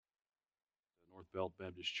Belt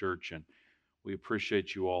Baptist Church, and we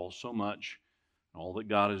appreciate you all so much, all that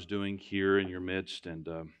God is doing here in your midst. And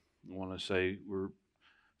I want to say we're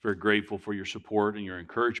very grateful for your support and your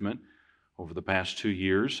encouragement over the past 2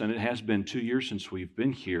 years. And it has been 2 years since we've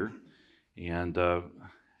been here, and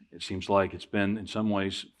it seems like it's been, in some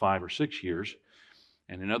ways, 5 or 6 years,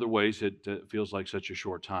 and in other ways, it feels like such a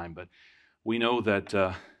short time. But we know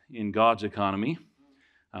that in God's economy,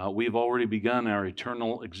 we've already begun our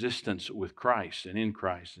eternal existence with Christ and in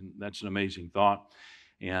Christ, and that's an amazing thought.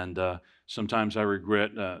 And sometimes I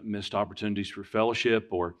regret missed opportunities for fellowship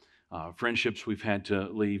or friendships we've had to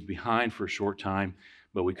leave behind for a short time,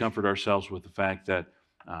 but we comfort ourselves with the fact that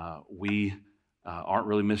we aren't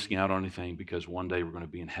really missing out on anything, because one day we're going to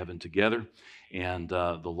be in heaven together, and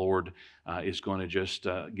the Lord is going to just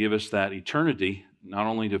give us that eternity, not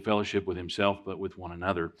only to fellowship with Himself, but with one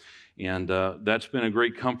another. And that's been a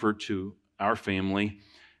great comfort to our family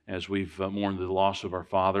as we've mourned the loss of our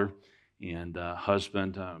father and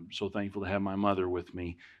husband. I'm so thankful to have my mother with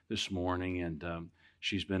me this morning, and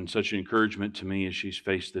she's been such an encouragement to me as she's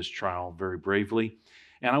faced this trial very bravely.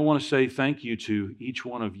 And I want to say thank you to each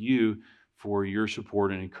one of you for your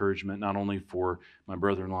support and encouragement, not only for my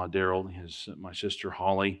brother-in-law Daryl, my sister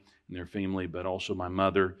Holly and their family, but also my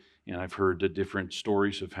mother. And I've heard the different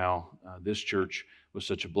stories of how this church was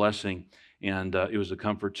such a blessing. And it was a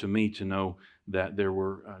comfort to me to know that there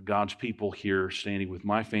were God's people here standing with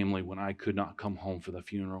my family when I could not come home for the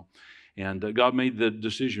funeral. And God made the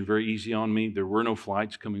decision very easy on me. There were no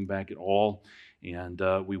flights coming back at all, and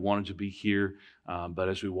we wanted to be here. But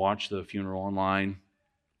as we watched the funeral online,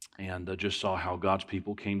 and just saw how God's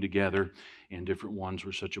people came together, and different ones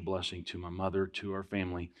were such a blessing to my mother, to our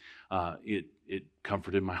family. It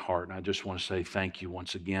comforted my heart, and I just want to say thank you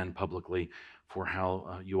once again publicly for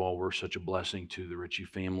how you all were such a blessing to the Ritchie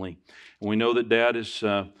family. And we know that Dad is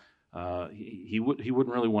he wouldn't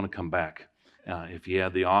really want to come back if he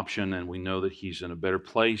had the option, and we know that he's in a better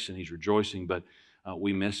place and he's rejoicing, but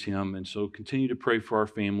we miss him. And so continue to pray for our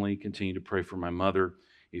family, continue to pray for my mother,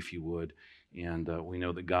 if you would. And we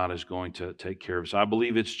know that God is going to take care of us. I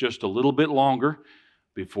believe it's just a little bit longer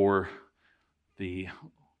before the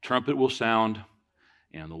trumpet will sound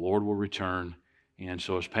and the Lord will return. And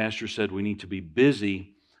so, as Pastor said, we need to be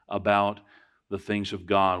busy about the things of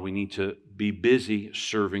God. We need to be busy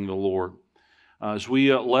serving the Lord. As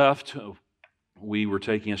we left, we were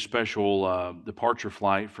taking a special departure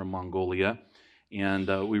flight from Mongolia, and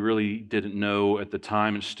we really didn't know at the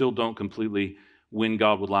time, and still don't completely, when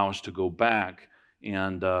God would allow us to go back.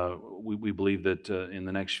 And we believe that in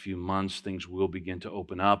the next few months, things will begin to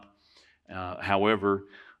open up. However,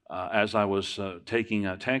 as I was taking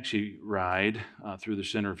a taxi ride through the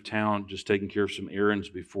center of town, just taking care of some errands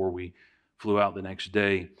before we flew out the next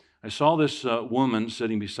day, I saw this woman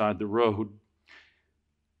sitting beside the road.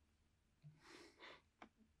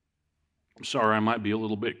 I'm sorry, I might be a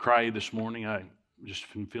little bit cry this morning. I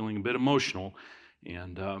just been feeling a bit emotional.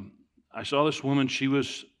 And I saw this woman. She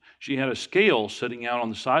had a scale sitting out on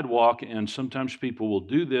the sidewalk, and sometimes people will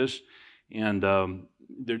do this, and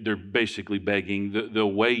they're basically begging.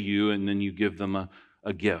 They'll weigh you, and then you give them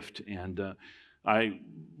a gift. And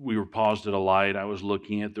we were paused at a light. I was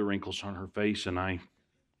looking at the wrinkles on her face, and I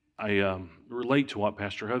relate to what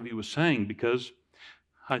Pastor Hovey was saying, because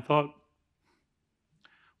I thought,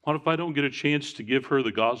 what if I don't get a chance to give her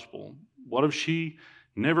the gospel? What if she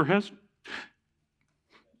never has?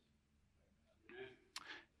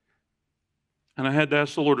 And I had to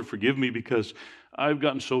ask the Lord to forgive me, because I've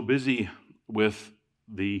gotten so busy with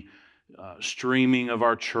the streaming of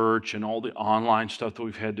our church and all the online stuff that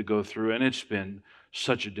we've had to go through, and it's been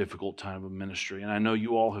such a difficult time of ministry. And I know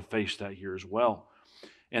you all have faced that here as well.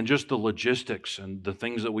 And just the logistics and the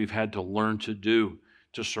things that we've had to learn to do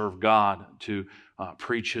to serve God, to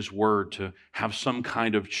preach His word, to have some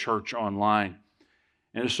kind of church online.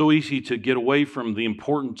 And it's so easy to get away from the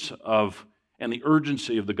importance of and the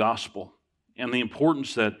urgency of the gospel, and the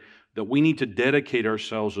importance that we need to dedicate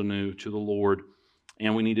ourselves anew to the Lord,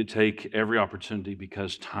 and we need to take every opportunity,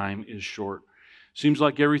 because time is short. Seems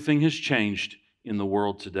like everything has changed in the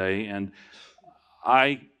world today, and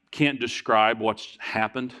I can't describe what's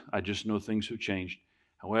happened. I just know things have changed.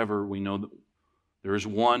 However, we know that there is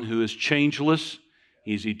one who is changeless,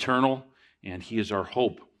 He's eternal, and He is our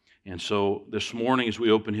hope. And so this morning, as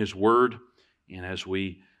we open His Word, and as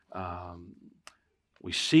we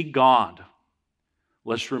seek God,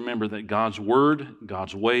 let's remember that God's Word,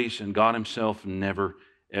 God's ways, and God Himself never,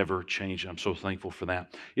 ever change. I'm so thankful for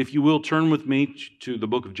that. If you will, turn with me to the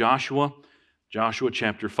book of Joshua, Joshua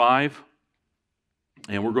chapter 5.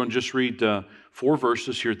 And we're going to just read 4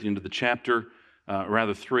 verses here at the end of the chapter,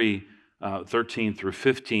 rather 3. 13 through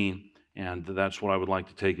 15, and that's what I would like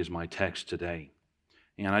to take as my text today.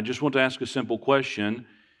 And I just want to ask a simple question.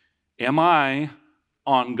 Am I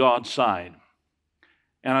on God's side?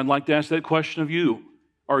 And I'd like to ask that question of you.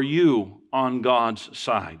 Are you on God's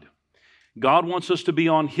side? God wants us to be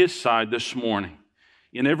on His side this morning.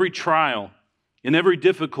 In every trial, in every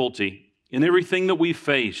difficulty, in everything that we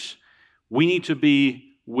face, we need to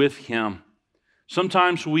be with Him.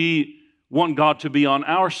 Sometimes we want God to be on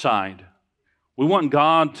our side. We want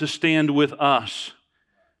God to stand with us.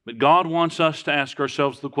 But God wants us to ask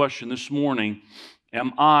ourselves the question this morning,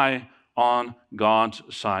 am I on God's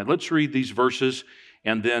side? Let's read these verses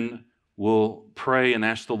and then we'll pray and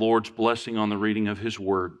ask the Lord's blessing on the reading of His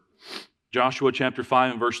Word. Joshua chapter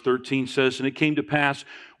 5 and verse 13 says, "And it came to pass,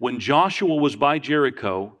 when Joshua was by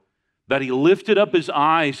Jericho, that he lifted up his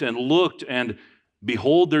eyes and looked, and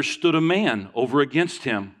behold, there stood a man over against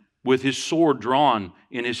him, with his sword drawn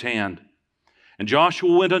in his hand. And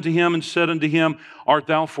Joshua went unto him and said unto him, Art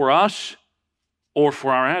thou for us, or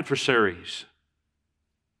for our adversaries?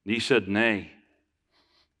 And he said, Nay,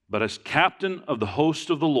 but as captain of the host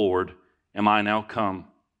of the Lord am I now come.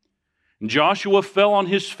 And Joshua fell on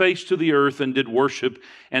his face to the earth and did worship,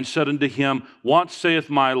 and said unto him, What saith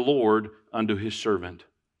my Lord unto his servant?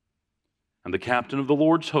 And the captain of the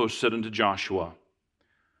Lord's host said unto Joshua,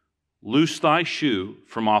 Loose thy shoe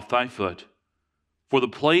from off thy foot, for the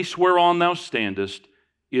place whereon thou standest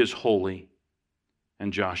is holy.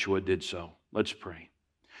 And Joshua did so." Let's pray.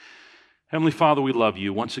 Heavenly Father, we love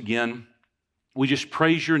you. Once again, we just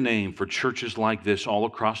praise your name for churches like this all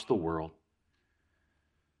across the world.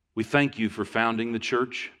 We thank you for founding the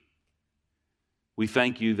church. We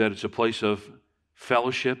thank you that it's a place of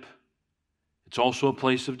fellowship. It's also a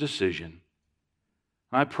place of decision.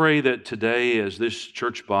 I pray that today, as this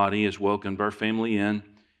church body has welcomed our family in,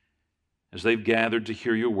 as they've gathered to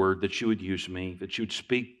hear your word, that you would use me, that you would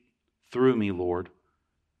speak through me, Lord,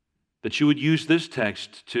 that you would use this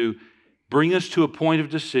text to bring us to a point of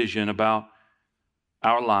decision about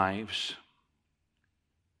our lives.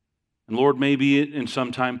 And Lord, maybe in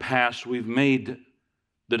some time past we've made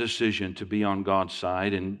the decision to be on God's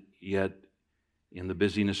side, and yet in the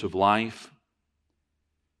busyness of life,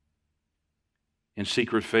 in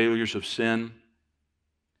secret failures of sin,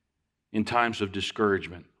 in times of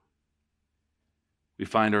discouragement, we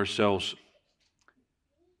find ourselves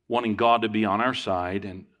wanting God to be on our side.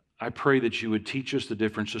 And I pray that you would teach us the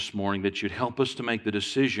difference this morning, that you'd help us to make the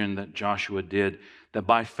decision that Joshua did, that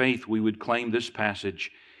by faith we would claim this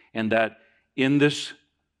passage, and that in this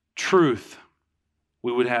truth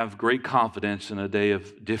we would have great confidence in a day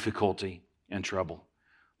of difficulty and trouble.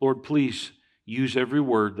 Lord, please use every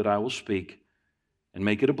word that I will speak and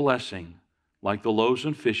make it a blessing, like the loaves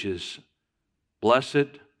and fishes. Bless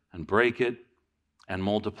it and break it and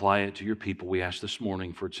multiply it to your people, we ask this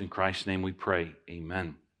morning, for it's in Christ's name we pray.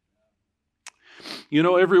 Amen. You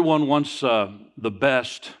know, everyone wants the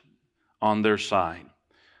best on their side.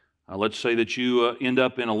 Let's say that you end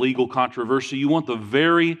up in a legal controversy. You want the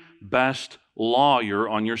very best lawyer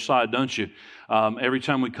on your side, don't you? Every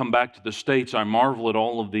time we come back to the States, I marvel at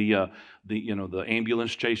all of the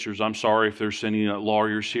ambulance chasers. I'm sorry if there's any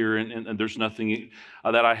lawyers here, and there's nothing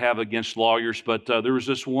that I have against lawyers, but there was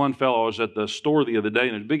this one fellow. I was at the store the other day,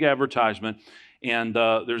 and there's a big advertisement, and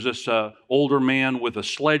there's this older man with a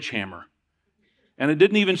sledgehammer. And it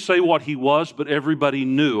didn't even say what he was, but everybody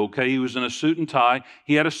knew, okay? He was in a suit and tie,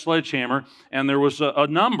 he had a sledgehammer, and there was a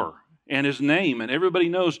number and his name. And everybody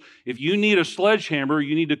knows if you need a sledgehammer,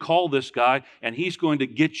 you need to call this guy, and he's going to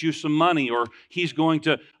get you some money, or he's going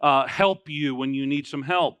to help you when you need some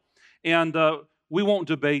help. And we won't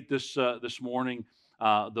debate this morning,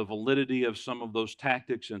 the validity of some of those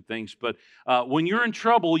tactics and things. But when you're in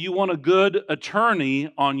trouble, you want a good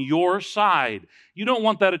attorney on your side. You don't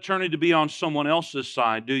want that attorney to be on someone else's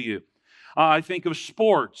side, do you? I think of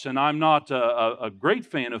sports, and I'm not a great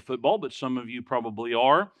fan of football, but some of you probably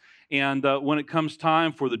are. And when it comes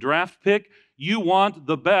time for the draft pick, you want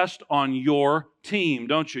the best on your team,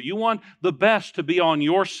 don't you? You want the best to be on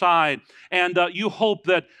your side. And you hope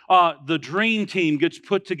that the dream team gets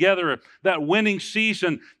put together, that winning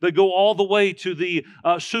season, that go all the way to the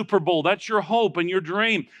Super Bowl. That's your hope and your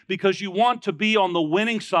dream, because you want to be on the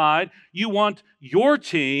winning side. You want your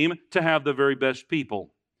team to have the very best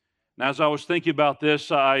people. And as I was thinking about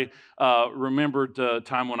this, I remembered a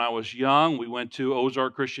time when I was young. We went to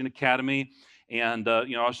Ozark Christian Academy, and I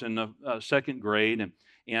was in the second grade.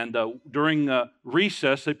 And during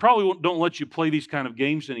recess, they probably don't let you play these kind of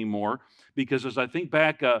games anymore, because as I think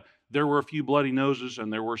back, there were a few bloody noses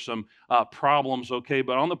and there were some problems, okay?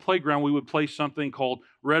 But on the playground, we would play something called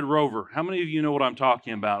Red Rover. How many of you know what I'm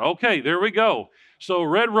talking about? Okay, there we go. So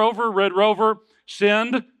Red Rover,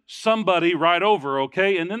 send somebody right over,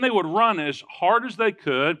 okay? And then they would run as hard as they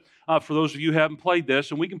could. For those of you who haven't played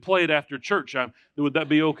this, and we can play it after church. Would that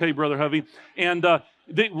be okay, Brother Hovey? And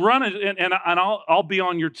they run it, and I'll be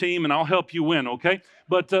on your team, and I'll help you win, okay?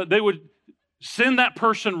 But they would send that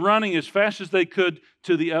person running as fast as they could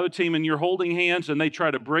to the other team, and you're holding hands, and they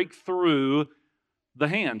try to break through the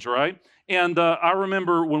hands, right? And I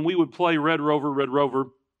remember when we would play Red Rover,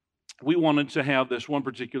 we wanted to have this one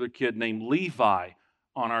particular kid named Levi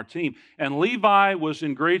on our team. And Levi was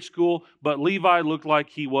in grade school, but Levi looked like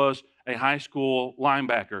he was a high school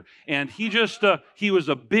linebacker. And he was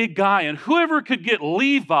a big guy. And whoever could get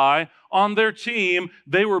Levi on their team,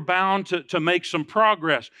 they were bound to make some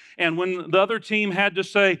progress. And when the other team had to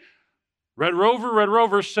say, Red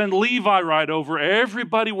Rover, send Levi right over,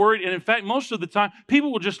 everybody worried. And in fact, most of the time,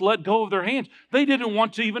 people would just let go of their hands. They didn't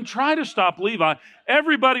want to even try to stop Levi.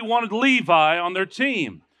 Everybody wanted Levi on their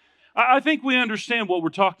team. I think we understand what we're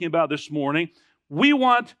talking about this morning. We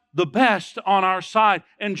want the best on our side.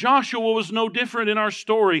 And Joshua was no different in our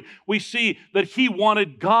story. We see that he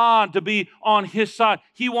wanted God to be on his side.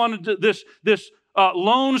 He wanted this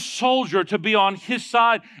lone soldier to be on his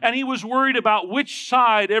side. And he was worried about which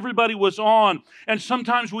side everybody was on. And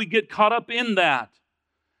sometimes we get caught up in that.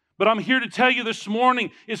 But I'm here to tell you this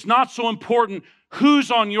morning, it's not so important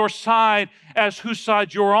who's on your side as whose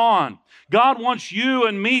side you're on. God wants you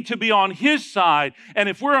and me to be on His side. And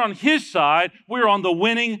if we're on His side, we're on the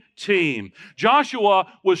winning team. Joshua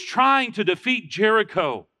was trying to defeat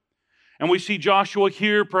Jericho. And we see Joshua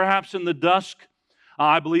here perhaps in the dusk.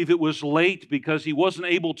 I believe it was late because he wasn't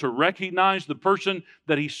able to recognize the person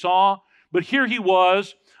that he saw. But here he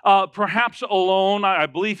was, perhaps alone. I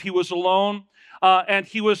believe he was alone. And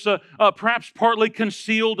he was perhaps partly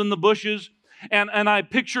concealed in the bushes. And I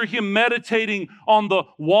picture him meditating on the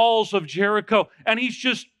walls of Jericho. And he's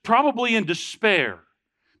just probably in despair.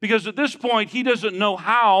 Because at this point, he doesn't know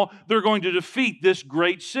how they're going to defeat this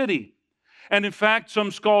great city. And in fact,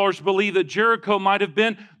 some scholars believe that Jericho might have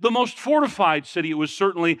been the most fortified city. It was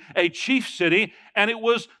certainly a chief city. And it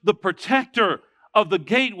was the protector of the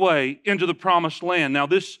gateway into the promised land. Now,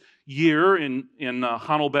 this year in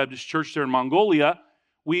Hanel Baptist Church there in Mongolia,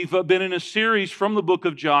 we've been in a series from the book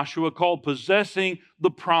of Joshua called Possessing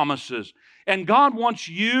the Promises. And God wants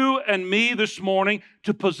you and me this morning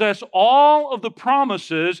to possess all of the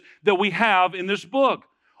promises that we have in this book.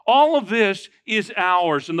 All of this is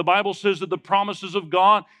ours. And the Bible says that the promises of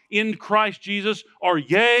God in Christ Jesus are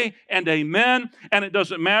yea and amen. And it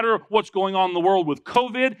doesn't matter what's going on in the world with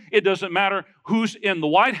COVID. It doesn't matter who's in the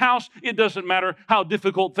White House. It doesn't matter how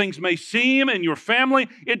difficult things may seem in your family.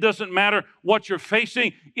 It doesn't matter what you're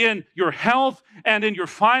facing in your health and in your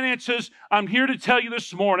finances. I'm here to tell you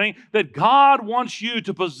this morning that God wants you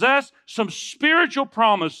to possess some spiritual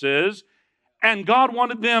promises, and God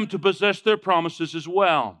wanted them to possess their promises as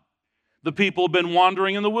well. The people have been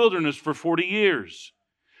wandering in the wilderness for 40 years.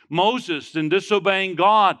 Moses, in disobeying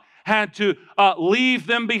God, had to leave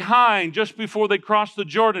them behind just before they crossed the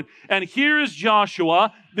Jordan. And here is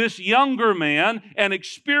Joshua, this younger man, an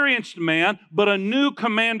experienced man, but a new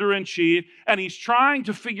commander-in-chief, and he's trying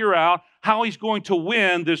to figure out how he's going to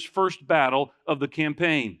win this first battle of the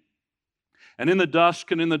campaign. And in the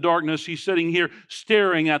dusk and in the darkness, he's sitting here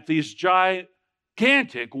staring at these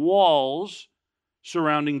gigantic walls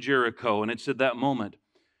surrounding Jericho. And it's at that moment,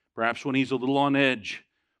 perhaps when he's a little on edge,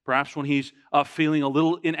 perhaps when he's feeling a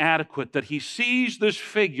little inadequate, that he sees this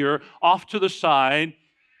figure off to the side,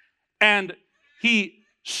 and he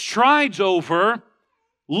strides over,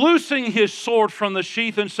 loosing his sword from the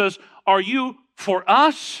sheath, and says, "Are you for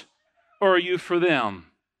us, or are you for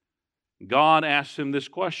them?" God asks him this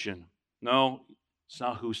question. No, it's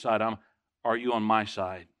not whose side I'm. Are you on my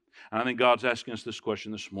side? And I think God's asking us this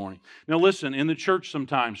question this morning. Now listen, in the church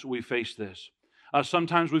sometimes we face this.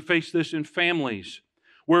 Sometimes we face this in families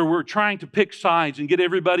where we're trying to pick sides and get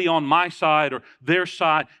everybody on my side or their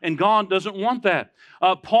side, and God doesn't want that.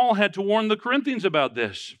 Paul had to warn the Corinthians about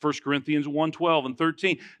this. 1 Corinthians 1:12 and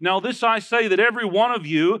 13. Now this I say, that every one of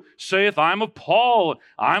you saith, I'm of Paul,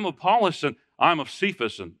 I'm of Apollos, and I'm of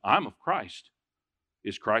Cephas, and I'm of Christ.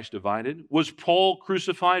 Is Christ divided? Was Paul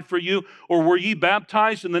crucified for you? Or were ye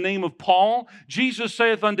baptized in the name of Paul? Jesus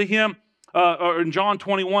saith unto him, or in John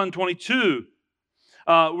 21:22,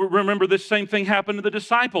 remember this same thing happened to the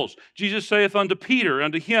disciples. Jesus saith unto Peter,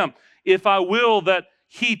 unto him, if I will that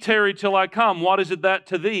he tarry till I come. What is it that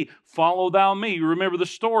to thee? Follow thou me. You remember the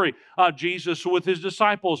story. Jesus with his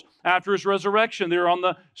disciples after his resurrection. They're on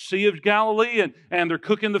the Sea of Galilee and they're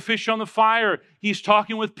cooking the fish on the fire. He's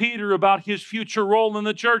talking with Peter about his future role in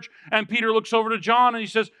the church. And Peter looks over to John and he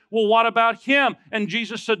says, well, what about him? And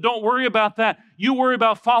Jesus said, don't worry about that. You worry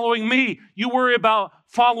about following me. You worry about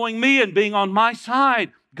following me and being on my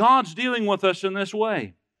side. God's dealing with us in this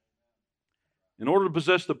way. In order to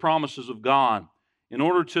possess the promises of God, in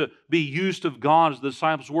order to be used of God as the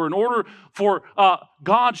disciples were, in order for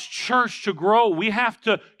God's church to grow, we have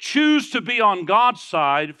to choose to be on God's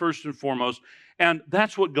side first and foremost. And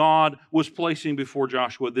that's what God was placing before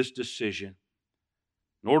Joshua, this decision.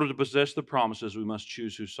 In order to possess the promises, we must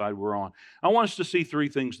choose whose side we're on. I want us to see three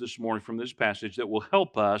things this morning from this passage that will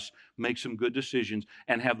help us make some good decisions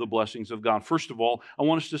and have the blessings of God. First of all, I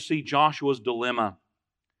want us to see Joshua's dilemma.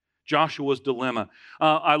 Joshua's dilemma.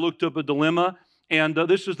 I looked up a dilemma, and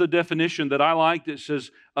this is the definition that I liked. It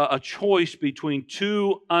says a choice between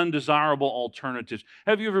two undesirable alternatives.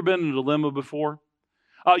 Have you ever been in a dilemma before?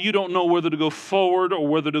 You don't know whether to go forward or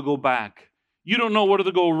whether to go back. You don't know whether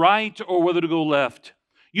to go right or whether to go left.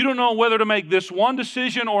 You don't know whether to make this one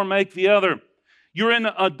decision or make the other. You're in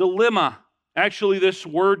a dilemma. Actually, this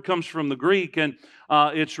word comes from the Greek, and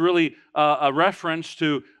it's really a reference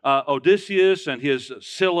to Odysseus and his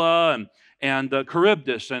Scylla and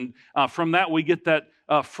Charybdis. And from that, we get that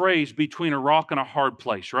phrase, between a rock and a hard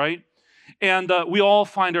place, right? And we all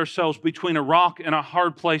find ourselves between a rock and a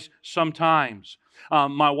hard place sometimes.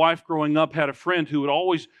 My wife growing up had a friend who would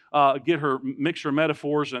always mix her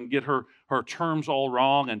metaphors and get her terms all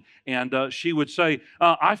wrong. And she would say,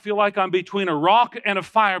 I feel like I'm between a rock and a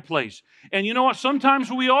fireplace. And you know what?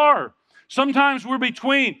 Sometimes we are. Sometimes we're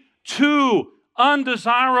between two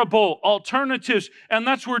undesirable alternatives. And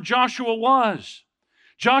that's where Joshua was.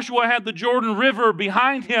 Joshua had the Jordan River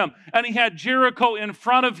behind him, and he had Jericho in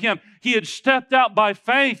front of him. He had stepped out by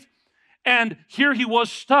faith. And here he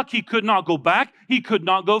was stuck. He could not go back. He could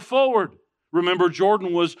not go forward. Remember,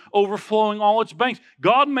 Jordan was overflowing all its banks.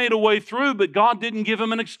 God made a way through, but God didn't give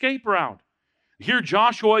him an escape route. Here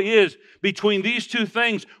Joshua is between these two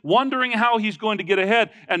things, wondering how he's going to get ahead.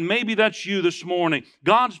 And maybe that's you this morning.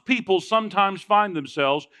 God's people sometimes find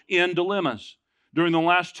themselves in dilemmas. During the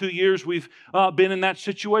last 2 years, we've been in that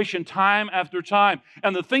situation time after time.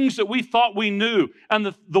 And the things that we thought we knew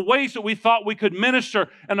and the ways that we thought we could minister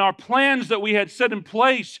and our plans that we had set in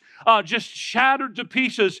place just shattered to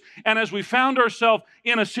pieces. And as we found ourselves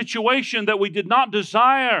in a situation that we did not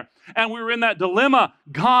desire and we were in that dilemma,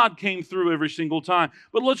 God came through every single time.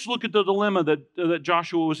 But let's look at the dilemma that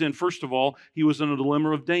Joshua was in. First of all, he was in a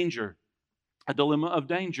dilemma of danger. A dilemma of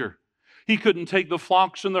danger. He couldn't take the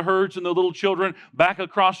flocks and the herds and the little children back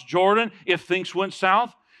across Jordan if things went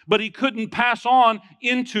south. But he couldn't pass on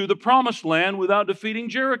into the promised land without defeating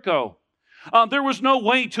Jericho. There was no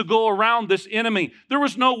way to go around this enemy. There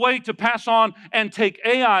was no way to pass on and take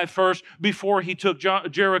Ai first before he took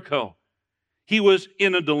Jericho. He was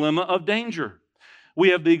in a dilemma of danger. We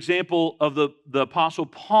have the example of the Apostle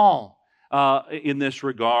Paul. In this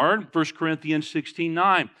regard, 1 Corinthians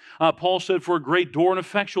 16:9. Paul said, for a great door and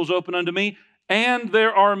effectual is open unto me, and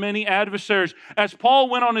there are many adversaries. As Paul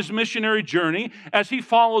went on his missionary journey, as he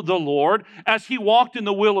followed the Lord, as he walked in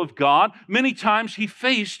the will of God, many times he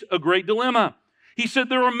faced a great dilemma. He said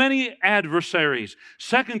there are many adversaries.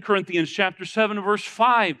 2 Corinthians chapter 7, verse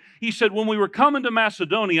 5, he said, when we were coming to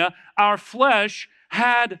Macedonia, our flesh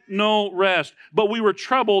had no rest, but we were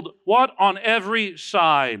troubled, what? On every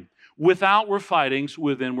side. Without were fightings,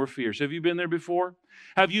 within were fears. Have you been there before?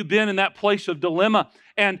 Have you been in that place of dilemma?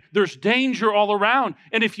 And there's danger all around.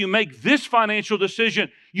 And if you make this financial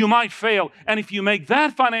decision, you might fail. And if you make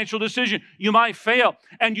that financial decision, you might fail.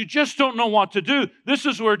 And you just don't know what to do. This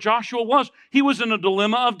is where Joshua was. He was in a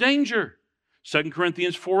dilemma of danger. 2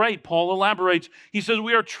 Corinthians 4:8, Paul elaborates. He says,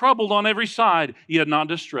 we are troubled on every side, yet not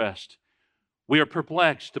distressed. We are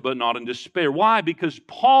perplexed, but not in despair. Why? Because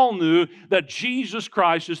Paul knew that Jesus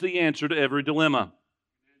Christ is the answer to every dilemma.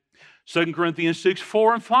 2 Corinthians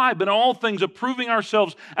 6:4 and 5, but in all things approving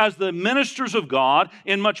ourselves as the ministers of God,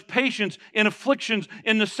 in much patience, in afflictions,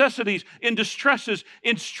 in necessities, in distresses,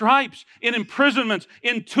 in stripes, in imprisonments,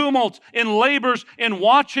 in tumults, in labors, in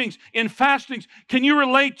watchings, in fastings. Can you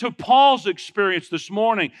relate to Paul's experience this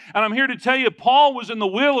morning? And I'm here to tell you, Paul was in the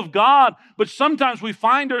will of God, but sometimes we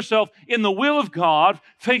find ourselves in the will of God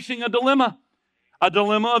facing a dilemma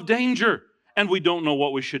of danger, and we don't know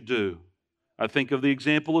what we should do. I think of the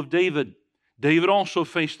example of David. David also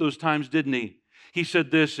faced those times, didn't he? He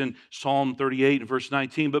said this in Psalm 38 and verse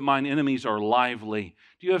 19, but mine enemies are lively.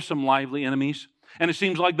 Do you have some lively enemies? and it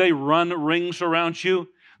seems like they run rings around you.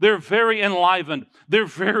 They're very enlivened. They're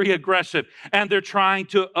very aggressive, and they're trying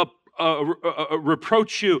to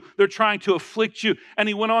reproach you. They're trying to afflict you. And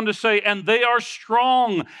he went on to say, and they are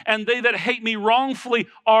strong, and they that hate me wrongfully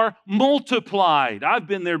are multiplied. I've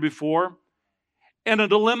been there before, in a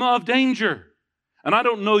dilemma of danger. And I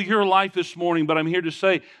don't know your life this morning, but I'm here to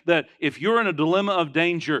say that if you're in a dilemma of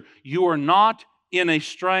danger, you are not in a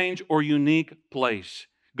strange or unique place.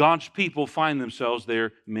 God's people find themselves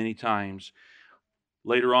there many times.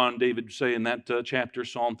 Later on, David would say in that chapter,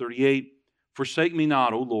 Psalm 38, forsake me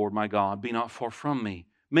not, O Lord, my God, be not far from me.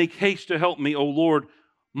 Make haste to help me, O Lord,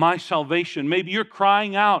 my salvation. Maybe you're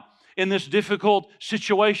crying out in this difficult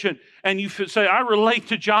situation, and you say, I relate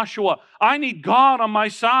to Joshua. I need God on my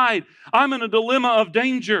side. I'm in a dilemma of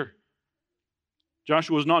danger.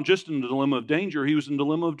 Joshua was not just in a dilemma of danger, he was in a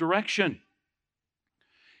dilemma of direction.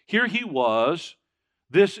 Here he was,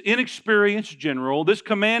 this inexperienced general, this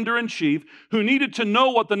commander-in-chief, who needed to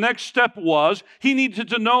know what the next step was. He needed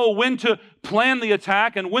to know when to plan the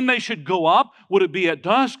attack and when they should go up. Would it be at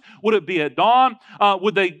dusk? Would it be at dawn?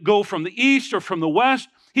 Would they go from the east or from the west?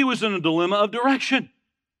 He was in a dilemma of direction.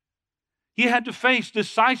 He had to face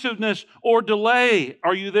decisiveness or delay.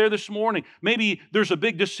 Are you there this morning? Maybe there's a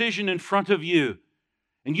big decision in front of you,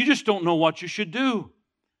 and you just don't know what you should do.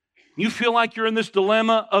 You feel like you're in this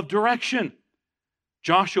dilemma of direction.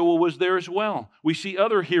 Joshua was there as well. We see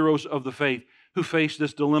other heroes of the faith who faced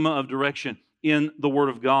this dilemma of direction in the Word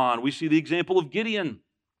of God. We see the example of Gideon.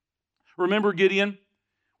 Remember Gideon?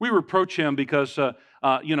 We reproach him because,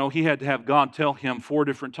 he had to have God tell him 4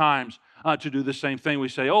 different times to do the same thing. We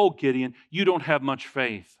say, oh, Gideon, you don't have much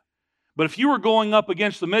faith. But if you were going up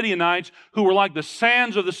against the Midianites, who were like the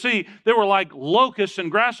sands of the sea, they were like locusts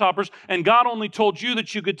and grasshoppers, and God only told you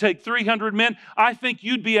that you could take 300 men, I think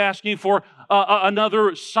you'd be asking for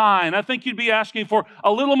another sign. I think you'd be asking for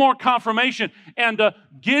a little more confirmation. And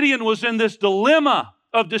Gideon was in this dilemma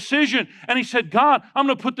of decision, and he said, God, I'm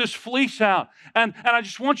going to put this fleece out, and I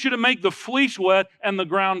just want you to make the fleece wet and the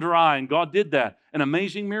ground dry. And God did that, an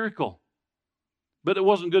amazing miracle. But it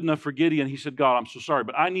wasn't good enough for Gideon. He said, God, I'm so sorry,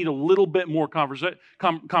 but I need a little bit more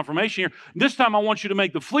confirmation here. This time I want you to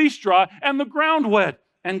make the fleece dry and the ground wet.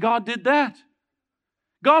 And God did that.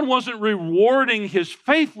 God wasn't rewarding his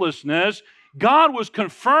faithlessness. God was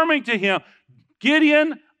confirming to him,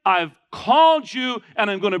 Gideon, I've called you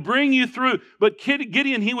and I'm going to bring you through. But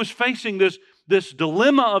Gideon, he was facing this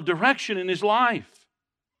dilemma of direction in his life.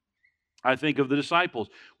 I think of the disciples.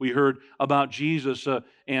 We heard about Jesus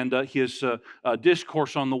and his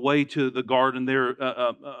discourse on the way to the garden there,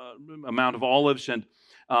 Mount of Olives. And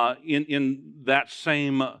in that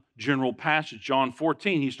same general passage, John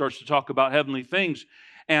 14, he starts to talk about heavenly things.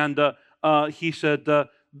 And he said,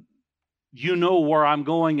 you know where I'm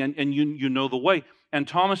going and you know the way. And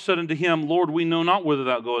Thomas said unto him, Lord, we know not whither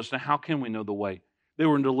thou goest. Now how can we know the way? They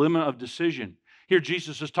were in a dilemma of decision. Here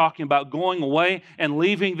Jesus is talking about going away and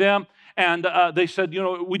leaving them. And they said,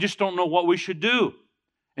 we just don't know what we should do.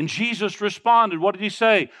 And Jesus responded. What did he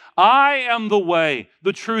say? I am the way,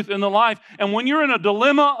 the truth, and the life. And when you're in a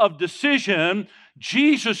dilemma of decision,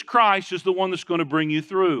 Jesus Christ is the one that's going to bring you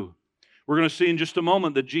through. We're going to see in just a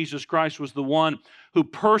moment that Jesus Christ was the one who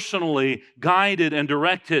personally guided and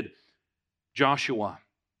directed Joshua.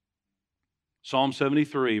 Psalm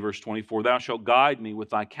 73, verse 24, thou shalt guide me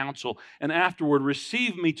with thy counsel, and afterward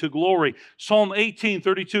receive me to glory. Psalm 18,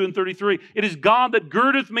 32 and 33, it is God that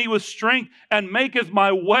girdeth me with strength and maketh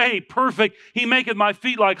my way perfect. He maketh my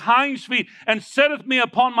feet like hinds' feet and setteth me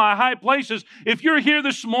upon my high places. If you're here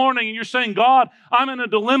this morning and you're saying, God, I'm in a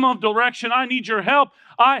dilemma of direction, I need your help.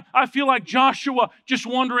 I feel like Joshua, just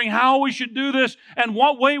wondering how we should do this and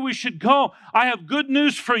what way we should go. I have good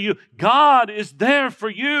news for you. God is there for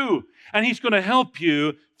you, and He's going to help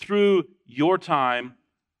you through your time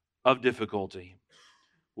of difficulty.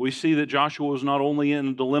 We see that Joshua was not only in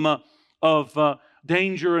a dilemma of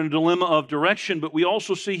danger and a dilemma of direction, but we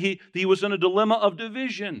also see he was in a dilemma of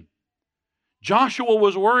division. Joshua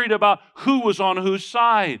was worried about who was on whose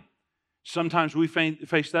side. Sometimes we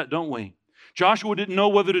face that, don't we? Joshua didn't know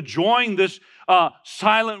whether to join this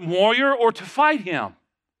silent warrior or to fight him.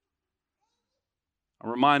 I'm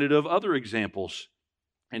reminded of other examples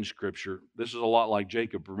in Scripture. This is a lot like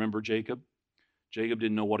Jacob. Remember Jacob? Jacob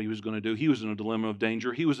didn't know what he was going to do. He was in a dilemma of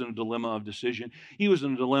danger. He was in a dilemma of decision. He was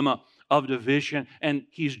in a dilemma of division. And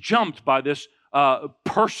he's jumped by this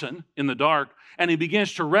person in the dark, and he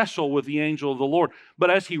begins to wrestle with the angel of the Lord. But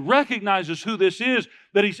as he recognizes who this is,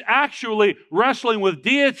 that he's actually wrestling with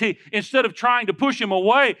deity, instead of trying to push him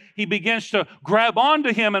away, he begins to grab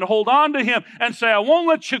onto him and hold on to him and say, I won't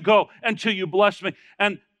let you go until you bless me.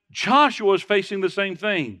 And Joshua is facing the same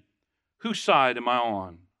thing. Whose side am I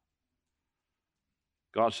on?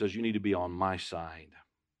 God says, you need to be on my side.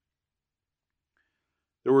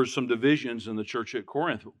 There were some divisions in the church at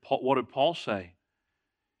Corinth. What did Paul say?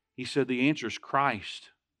 He said the answer is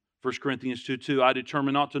Christ. 1 Corinthians 2:2, I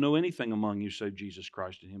determined not to know anything among you save Jesus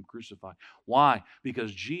Christ and Him crucified. Why?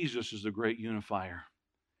 Because Jesus is the great unifier.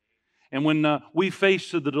 And when we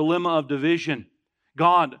face the dilemma of division,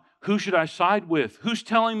 God, who should I side with? Who's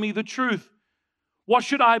telling me the truth? What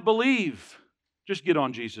should I believe? Just get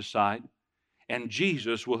on Jesus' side, and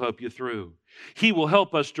Jesus will help you through. He will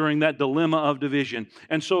help us during that dilemma of division.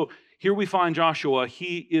 And so here we find Joshua.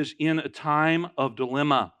 He is in a time of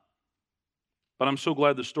dilemma. But I'm so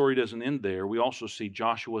glad the story doesn't end there. We also see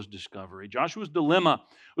Joshua's discovery. Joshua's dilemma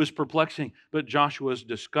was perplexing, but Joshua's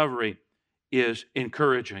discovery is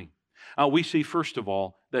encouraging. We see, first of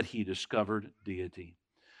all, that he discovered deity.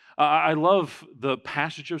 I love the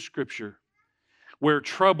passage of Scripture where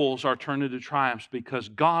troubles are turned into triumphs because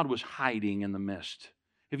God was hiding in the mist.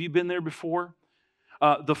 Have you been there before?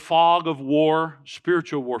 The fog of war,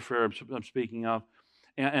 spiritual warfare I'm speaking of,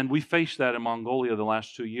 and we faced that in Mongolia the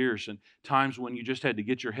last 2 years, and times when you just had to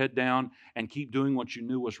get your head down and keep doing what you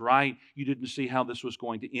knew was right. You didn't see how this was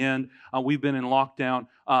going to end. We've been in lockdown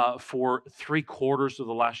for 3/4 of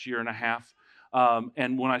the last year and a half.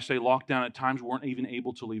 And when I say lockdown, at times we weren't even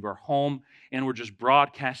able to leave our home, and we're just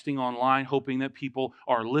broadcasting online, hoping that people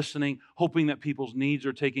are listening, hoping that people's needs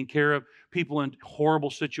are taken care of, people in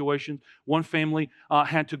horrible situations. One family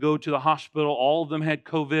had to go to the hospital. All of them had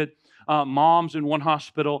COVID. Mom's in one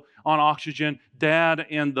hospital on oxygen. Dad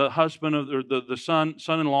and the husband of the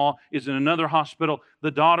son-in-law is in another hospital.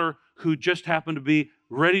 The daughter, who just happened to be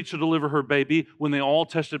ready to deliver her baby when they all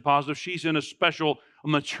tested positive, she's in a special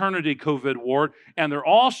maternity COVID ward, and they're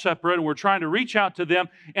all separate, and we're trying to reach out to them,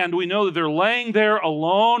 and we know that they're laying there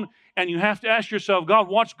alone, and you have to ask yourself, God,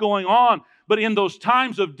 what's going on? But in those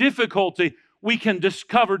times of difficulty, we can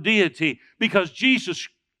discover deity because Jesus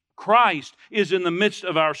Christ is in the midst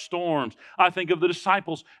of our storms. I think of the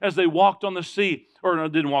disciples as they walked on the sea, or no,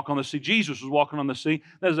 didn't walk on the sea. Jesus was walking on the sea.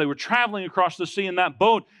 As they were traveling across the sea in that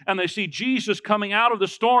boat, and they see Jesus coming out of the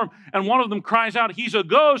storm, and one of them cries out, he's a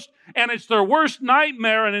ghost, and it's their worst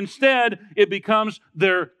nightmare, and instead it becomes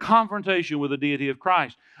their confrontation with the deity of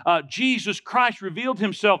Christ. Jesus Christ revealed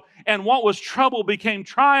himself, and what was trouble became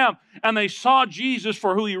triumph, and they saw Jesus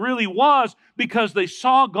for who he really was because they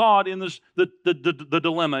saw God in the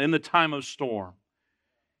dilemma, in the time of storm.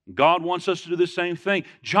 God wants us to do the same thing.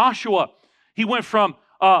 Joshua, he went from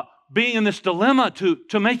being in this dilemma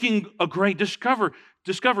to making a great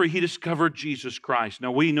discovery. He discovered Jesus Christ.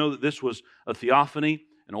 Now, we know that this was a theophany,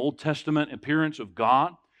 an Old Testament appearance of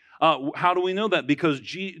God. How do we know that? Because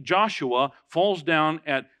Joshua falls down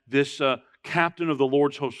at this captain of the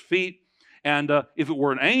Lord's host feet, and if it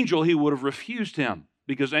were an angel, he would have refused him,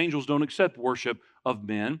 because angels don't accept worship of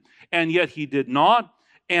men, and yet he did not,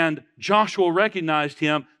 and Joshua recognized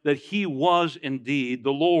him that he was indeed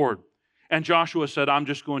the Lord. And Joshua said, I'm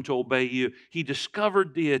just going to obey you. He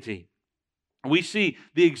discovered deity. We see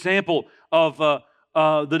the example of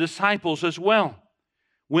the disciples as well.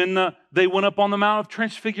 When they went up on the Mount of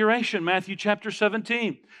Transfiguration, Matthew chapter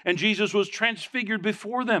 17, and Jesus was transfigured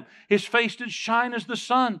before them. His face did shine as the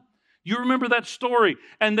sun. You remember that story.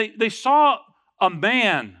 And they saw a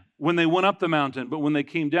man when they went up the mountain, but when they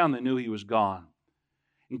came down, they knew he was gone.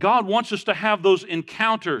 And God wants us to have those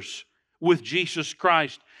encounters with Jesus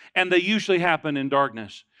Christ, and they usually happen in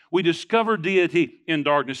darkness. We discover deity in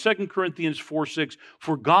darkness. 2 Corinthians 4:6,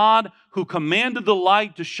 for God, who commanded the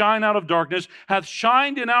light to shine out of darkness, hath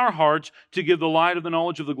shined in our hearts to give the light of the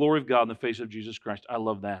knowledge of the glory of God in the face of Jesus Christ. I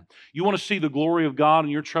love that. You want to see the glory of God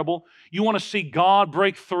in your trouble? You want to see God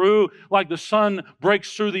break through like the sun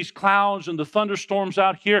breaks through these clouds and the thunderstorms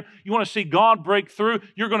out here? You want to see God break through?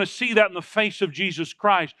 You're going to see that in the face of Jesus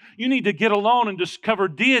Christ. You need to get alone and discover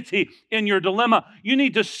deity in your dilemma. You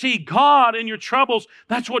need to see God in your troubles.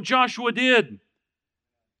 That's what Joshua did.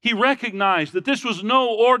 He recognized that this was no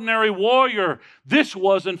ordinary warrior. This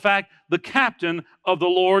was, in fact, the captain of the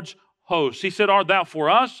Lord's host. He said, art thou for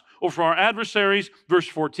us or for our adversaries? Verse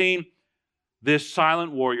 14, this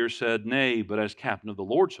silent warrior said, nay, but as captain of the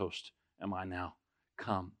Lord's host am I now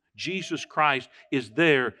come. Jesus Christ is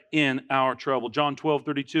there in our trouble. John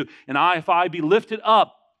 12:32, and if I be lifted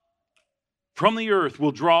up from the earth,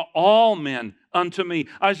 will draw all men unto me.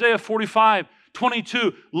 Isaiah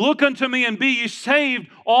 45:22, look unto me and be ye saved,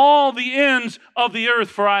 all the ends of the earth,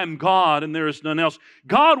 for I am God and there is none else.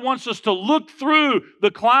 God wants us to look through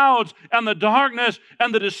the clouds and the darkness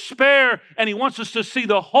and the despair, and He wants us to see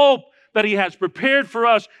the hope that He has prepared for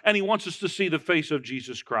us, and He wants us to see the face of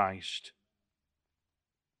Jesus Christ.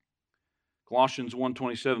 Colossians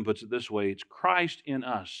 1:27 puts it this way, it's Christ in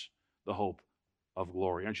us, the hope of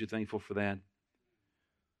glory. Aren't you thankful for that?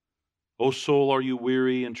 O soul, are you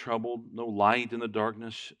weary and troubled? No light in the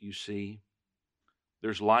darkness you see.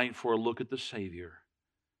 There's light for a look at the Savior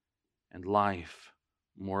and life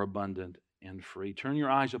more abundant and free. Turn your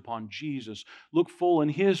eyes upon Jesus. Look full in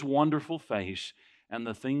His wonderful face, and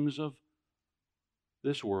the things of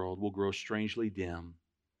this world will grow strangely dim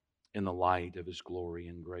in the light of His glory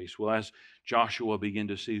and grace. Well, as Joshua began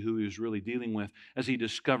to see who he was really dealing with, as he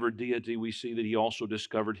discovered deity, we see that he also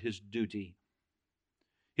discovered his duty.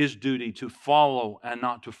 His duty to follow and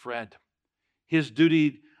not to fret. His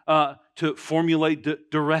duty to formulate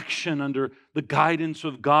direction under the guidance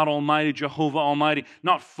of God Almighty, Jehovah Almighty,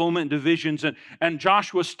 not foment divisions. And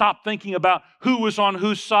Joshua stopped thinking about who was on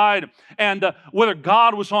whose side and whether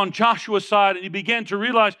God was on Joshua's side. And he began to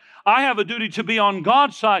realize, I have a duty to be on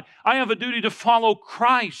God's side. I have a duty to follow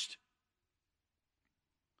Christ.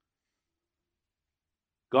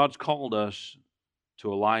 God's called us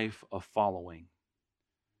to a life of following.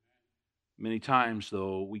 Many times,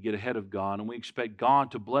 though, we get ahead of God and we expect God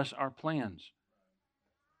to bless our plans.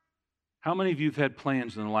 How many of you have had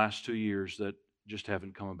plans in the last 2 years that just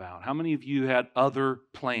haven't come about? How many of you had other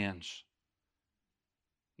plans?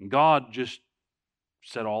 And God just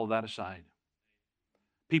set all of that aside.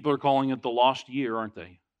 People are calling it the lost year, aren't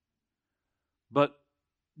they? But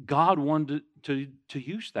God wanted to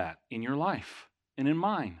use that in your life and in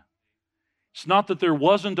mine. It's not that there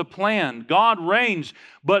wasn't a plan. God reigns,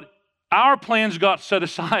 but our plans got set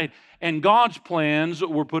aside, and God's plans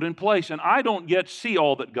were put in place. And I don't yet see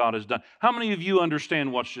all that God has done. How many of you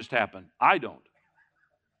understand what's just happened? I don't.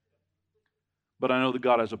 But I know that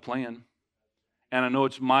God has a plan, and I know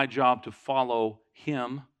it's my job to follow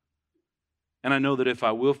Him. And I know that if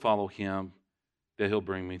I will follow Him, that He'll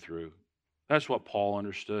bring me through. That's what Paul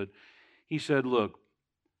understood. He said, look,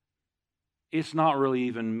 it's not really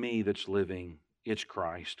even me that's living. It's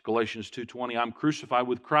Christ. Galatians 2:20, I'm crucified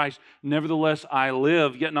with Christ. Nevertheless, I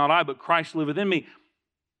live, yet not I, but Christ liveth in me.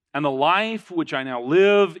 And the life which I now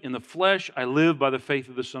live in the flesh, I live by the faith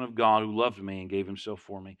of the Son of God who loved me and gave Himself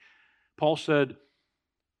for me. Paul said,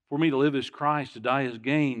 for me to live is Christ, to die is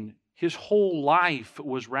gain. His whole life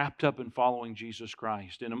was wrapped up in following Jesus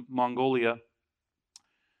Christ. In Mongolia,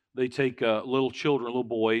 they take little children, little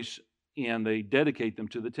boys, and they dedicate them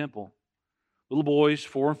to the temple. Little boys,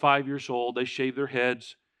 4 and 5 years old, they shave their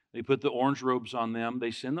heads. They put the orange robes on them.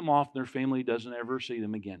 They send them off. Their family doesn't ever see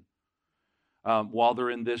them again while they're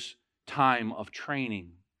in this time of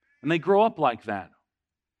training. And they grow up like that.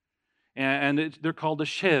 And they're called a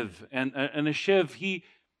shev. And a shev, he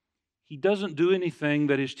doesn't do anything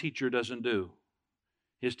that his teacher doesn't do.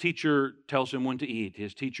 His teacher tells him when to eat.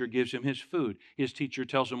 His teacher gives him his food. His teacher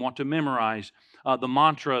tells him what to memorize, the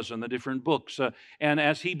mantras and the different books. And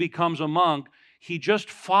as he becomes a monk, he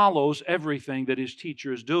just follows everything that his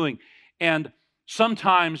teacher is doing. And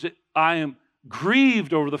sometimes I am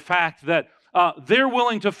grieved over the fact that they're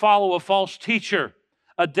willing to follow a false teacher,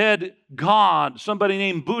 a dead God, somebody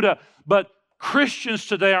named Buddha, but Christians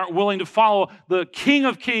today aren't willing to follow the King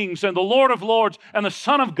of Kings and the Lord of Lords and the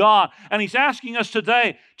Son of God. And He's asking us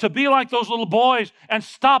today to be like those little boys and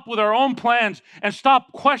stop with our own plans and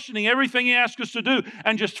stop questioning everything He asks us to do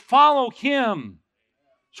and just follow Him.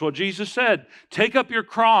 That's what Jesus said. Take up your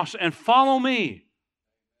cross and follow me.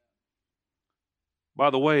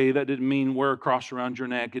 By the way, that didn't mean wear a cross around your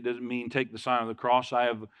neck. It didn't mean take the sign of the cross. I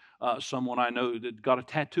have someone I know that got a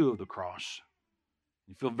tattoo of the cross.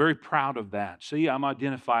 You feel very proud of that. See, I'm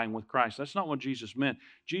identifying with Christ. That's not what Jesus meant.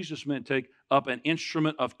 Jesus meant take up an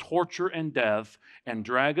instrument of torture and death and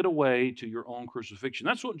drag it away to your own crucifixion.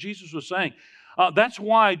 That's what Jesus was saying. That's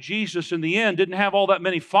why Jesus, in the end, didn't have all that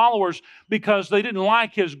many followers, because they didn't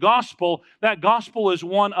like His gospel. That gospel is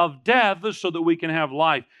one of death so that we can have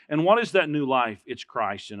life. And what is that new life? It's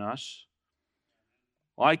Christ in us.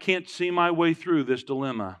 Well, I can't see my way through this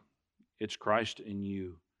dilemma. It's Christ in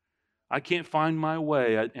you. I can't find my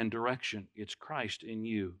way and direction. It's Christ in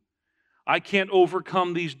you. I can't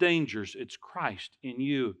overcome these dangers. It's Christ in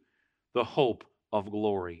you, the hope of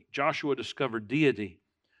glory. Joshua discovered deity,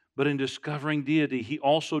 but in discovering deity, he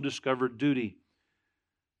also discovered duty.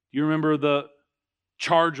 You remember the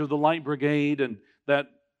charge of the Light Brigade and that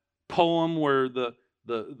poem where the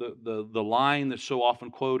line that's so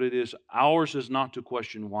often quoted is, ours is not to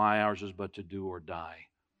question why, ours is but to do or die.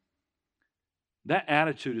 That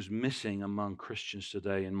attitude is missing among Christians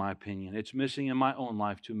today, in my opinion. It's missing in my own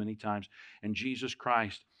life too many times. And Jesus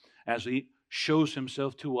Christ, as He shows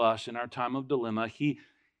Himself to us in our time of dilemma, He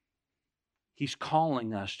He's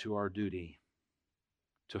calling us to our duty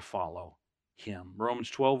to follow Him.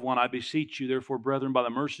 Romans 12:1, I beseech you, therefore, brethren, by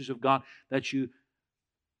the mercies of God, that you,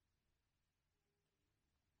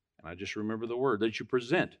 and I just remember the word, that you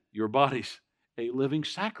present your bodies a living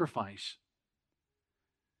sacrifice.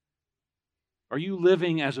 Are you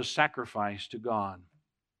living as a sacrifice to God?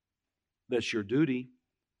 That's your duty.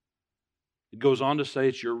 It goes on to say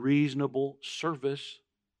it's your reasonable service.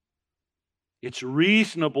 It's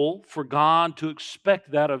reasonable for God to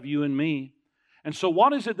expect that of you and me. And so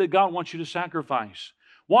what is it that God wants you to sacrifice?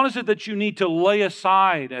 What is it that you need to lay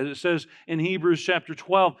aside, as it says in Hebrews chapter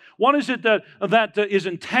 12? What is it that is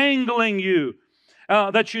entangling you,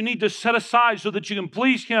 that you need to set aside so that you can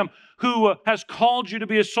please Him who has called you to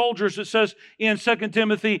be a soldier, as it says in 2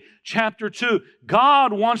 Timothy chapter 2.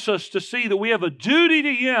 God wants us to see that we have a duty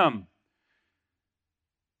to Him.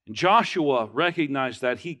 And Joshua recognized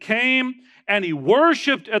that. He came and he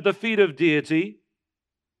worshiped at the feet of deity.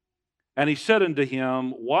 And he said unto him,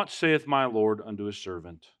 what saith my Lord unto his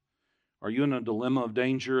servant? Are you in a dilemma of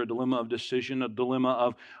danger, a dilemma of decision, a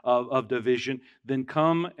dilemma of division? Then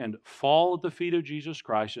come and fall at the feet of Jesus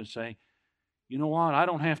Christ and say, you know what? I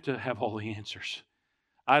don't have to have all the answers.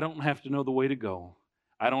 I don't have to know the way to go.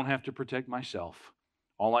 I don't have to protect myself.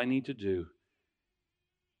 All I need to do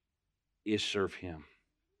is serve Him.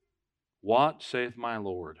 What saith my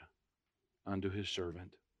Lord unto His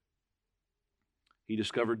servant? He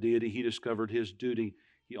discovered deity. He discovered His duty.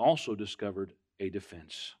 He also discovered a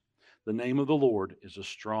defense. The name of the Lord is a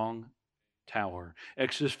strong tower.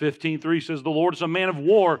 Exodus 15:3 says, the Lord is a man of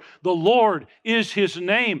war. The Lord is His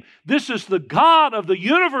name. This is the God of the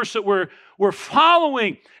universe that we're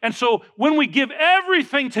following. And so when we give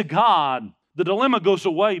everything to God, the dilemma goes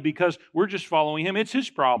away because we're just following Him. It's His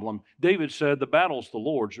problem. David said, the battle's the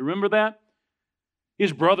Lord's. Remember that?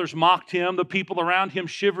 His brothers mocked him. The people around him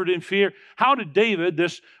shivered in fear. How did David,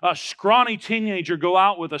 this scrawny teenager, go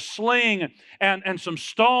out with a sling and some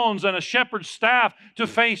stones and a shepherd's staff to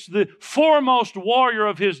face the foremost warrior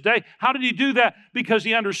of his day? How did he do that? Because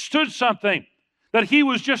he understood something, that he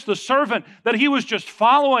was just the servant, that he was just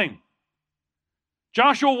following.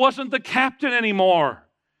 Joshua wasn't the captain anymore.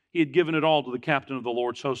 He had given it all to the captain of the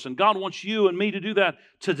Lord's host. And God wants you and me to do that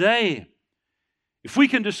today. If we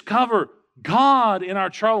can discover God in our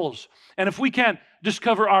troubles, and if we can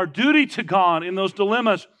discover our duty to God in those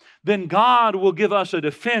dilemmas, then God will give us a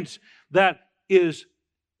defense that is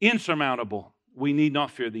insurmountable. We need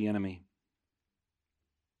not fear the enemy.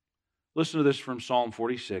 Listen to this from Psalm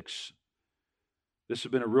 46. This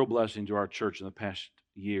has been a real blessing to our church in the past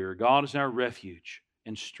year. God is our refuge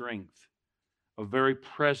and strength, a very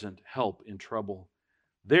present help in trouble.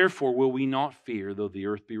 Therefore will we not fear, though the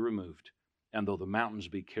earth be removed, and though the mountains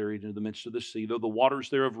be carried into the midst of the sea, though the waters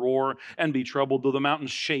thereof roar and be troubled, though the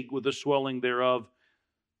mountains shake with the swelling thereof.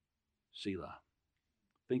 Selah.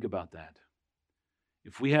 Think about that.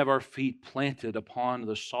 If we have our feet planted upon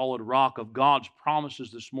the solid rock of God's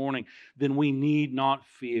promises this morning, then we need not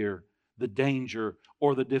fear the danger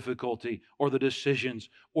or the difficulty or the decisions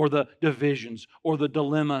or the divisions or the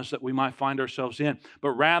dilemmas that we might find ourselves in, but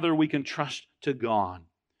rather we can trust to God.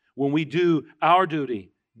 When we do our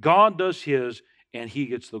duty, God does His, and He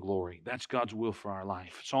gets the glory. That's God's will for our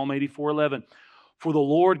life. Psalm 84:11. For the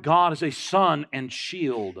Lord God is a sun and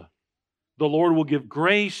shield. The Lord will give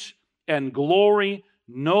grace and glory.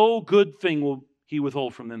 No good thing will He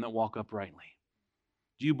withhold from them that walk uprightly.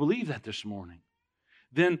 Do you believe that this morning?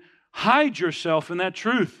 Then hide yourself in that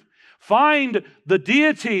truth. Find the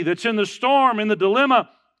deity that's in the storm, in the dilemma,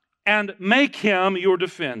 and make Him your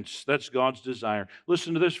defense. That's God's desire.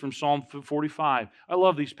 Listen to this from Psalm 45. I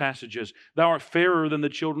love these passages. Thou art fairer than the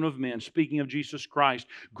children of men. Speaking of Jesus Christ.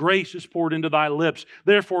 Grace is poured into thy lips.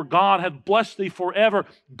 Therefore God hath blessed thee forever.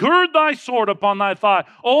 Gird thy sword upon thy thigh.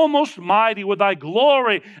 O most mighty, with thy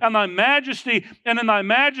glory and thy majesty, and in thy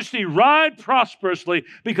majesty ride prosperously.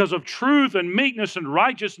 Because of truth and meekness and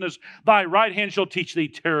righteousness, thy right hand shall teach thee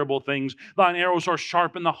terrible things. Thine arrows are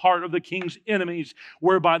sharp in the heart of the king's enemies,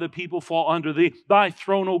 whereby the people fall under thee. Thy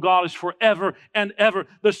throne, O God, is forever and ever.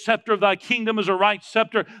 The scepter of thy kingdom is a right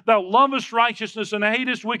scepter. Thou lovest righteousness and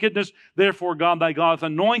hatest wickedness. Therefore God thy God hath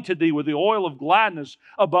anointed thee with the oil of gladness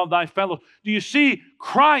above thy fellows. Do you see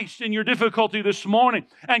Christ in your difficulty this morning?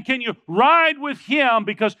 And can you ride with Him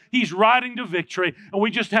because He's riding to victory? And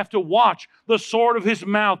we just have to watch the sword of His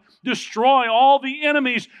mouth destroy all the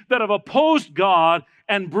enemies that have opposed God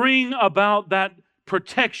and bring about that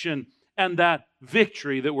protection and that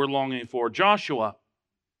victory that we're longing for. Joshua,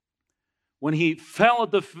 when he fell at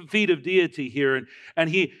the feet of deity here, and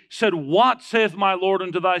he said, what saith my Lord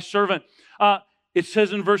unto thy servant? it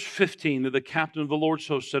says in verse 15 that the captain of the Lord's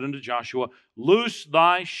host said unto Joshua, Loose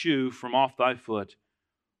thy shoe from off thy foot,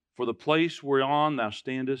 for the place whereon thou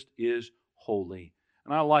standest is holy.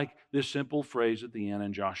 And I like this simple phrase at the end,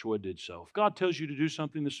 and Joshua did so. If God tells you to do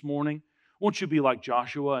something this morning, won't you be like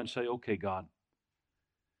Joshua and say, okay, God,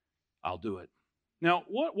 I'll do it. Now,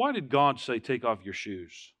 why did God say, take off your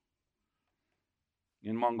shoes?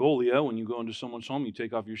 In Mongolia, when you go into someone's home, you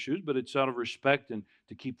take off your shoes, but it's out of respect and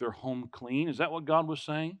to keep their home clean. Is that what God was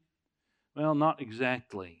saying? Well, not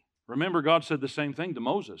exactly. Remember, God said the same thing to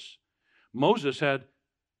Moses. Moses had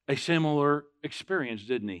a similar experience,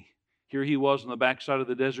 didn't he? Here he was on the backside of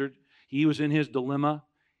the desert. He was in his dilemma.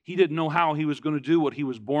 He didn't know how he was going to do what he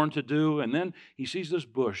was born to do. And then he sees this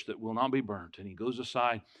bush that will not be burnt. And he goes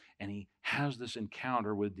aside and he has this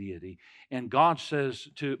encounter with deity. And God says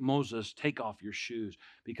to Moses, take off your shoes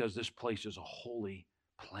because this place is a holy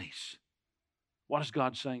place. What is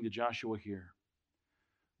God saying to Joshua here?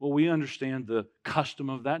 Well, we understand the custom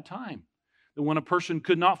of that time. That when a person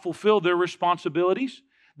could not fulfill their responsibilities,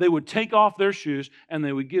 they would take off their shoes and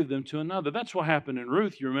they would give them to another. That's what happened in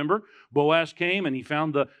Ruth. You remember? Boaz came and he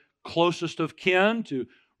found the closest of kin to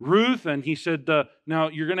Ruth, and he said, now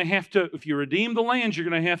you're going to have to, if you redeem the lands, you're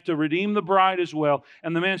going to have to redeem the bride as well.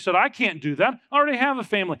 And the man said, I can't do that. I already have a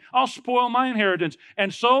family. I'll spoil my inheritance.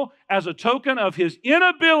 And so, as a token of his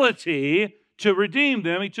inability to redeem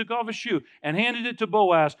them, he took off a shoe and handed it to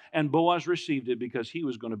Boaz, and Boaz received it because he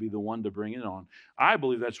was going to be the one to bring it on. I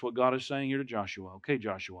believe that's what God is saying here to Joshua. Okay,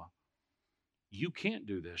 Joshua, you can't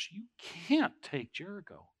do this. You can't take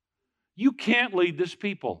Jericho. You can't lead this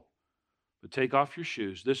people. But take off your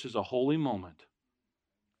shoes. This is a holy moment.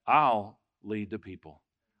 I'll lead the people.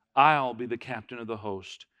 I'll be the captain of the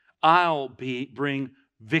host. I'll bring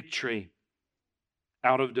victory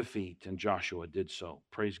out of defeat. And Joshua did so.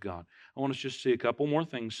 Praise God. I want us to just see a couple more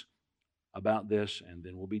things about this, and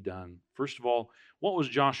then we'll be done. First of all, what was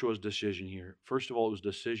Joshua's decision here? First of all, it was a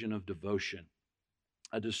decision of devotion.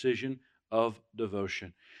 A decision of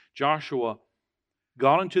devotion. Joshua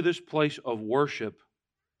got into this place of worship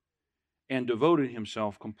and devoted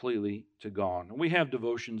himself completely to God. And we have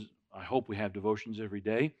devotions. I hope we have devotions every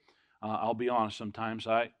day. I'll be honest, sometimes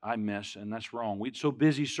I miss, and that's wrong. We're so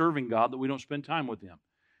busy serving God that we don't spend time with Him.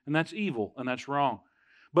 And that's evil, and that's wrong.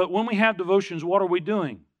 But when we have devotions, what are we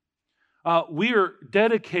doing? We are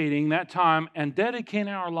dedicating that time and dedicating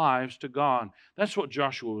our lives to God. That's what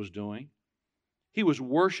Joshua was doing. He was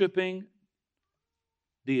worshiping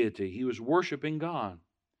deity. He was worshiping God.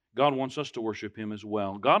 God wants us to worship Him as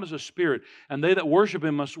well. God is a spirit, and they that worship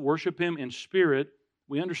Him must worship Him in spirit.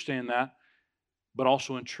 We understand that, but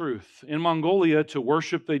also in truth. In Mongolia, to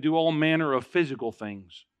worship, they do all manner of physical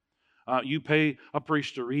things. You pay a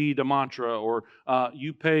priest to read a mantra, or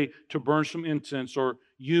you pay to burn some incense, or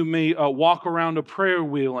you may walk around a prayer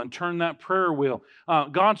wheel and turn that prayer wheel.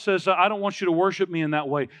 God says, I don't want you to worship me in that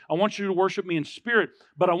way. I want you to worship me in spirit,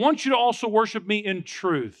 but I want you to also worship me in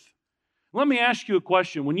truth. Let me ask you a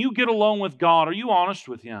question. When you get alone with God, are you honest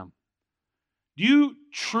with Him? Do you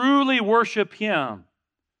truly worship Him?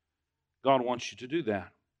 God wants you to do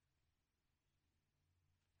that.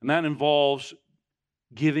 And that involves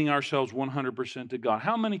giving ourselves 100% to God.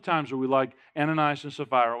 How many times are we like Ananias and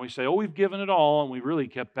Sapphira and we say, oh, we've given it all, and we really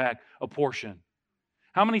kept back a portion?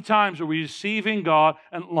 How many times are we deceiving God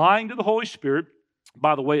and lying to the Holy Spirit?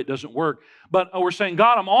 By the way, it doesn't work. But we're saying,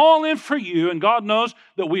 God, I'm all in for you, and God knows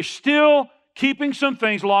that we're still keeping some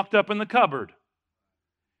things locked up in the cupboard.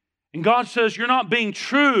 And God says, you're not being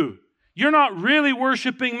true. You're not really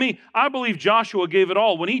worshiping me. I believe Joshua gave it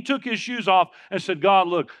all. When he took his shoes off and said, God,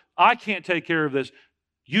 look, I can't take care of this.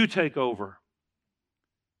 You take over.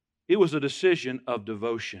 It was a decision of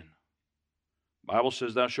devotion. The Bible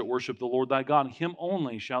says, thou shalt worship the Lord thy God, and Him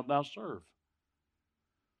only shalt thou serve.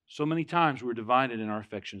 So many times we're divided in our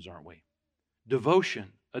affections, aren't we?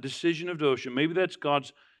 Devotion, a decision of devotion. Maybe that's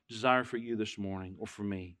God's desire for you this morning or for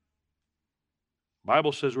me. The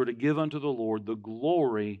Bible says we're to give unto the Lord the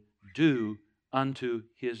glory due unto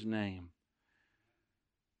His name.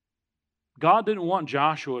 God didn't want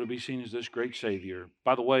Joshua to be seen as this great Savior.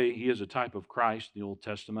 By the way, he is a type of Christ in the Old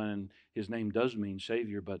Testament, and his name does mean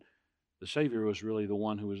Savior, but the Savior was really the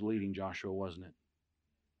one who was leading Joshua, wasn't it?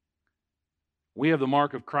 We have the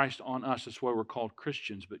mark of Christ on us. That's why we're called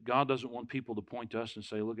Christians. But God doesn't want people to point to us and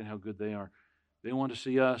say, look at how good they are. They want to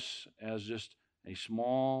see us as just a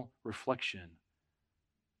small reflection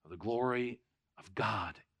of the glory of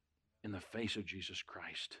God in the face of Jesus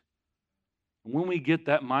Christ. And when we get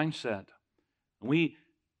that mindset, and we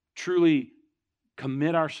truly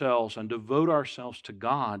commit ourselves and devote ourselves to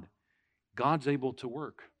God, God's able to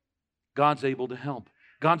work. God's able to help.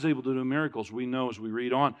 God's able to do miracles. We know as we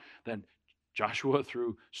read on that Joshua,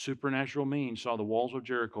 through supernatural means, saw the walls of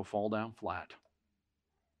Jericho fall down flat.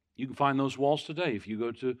 You can find those walls today if you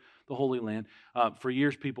go to the Holy Land. For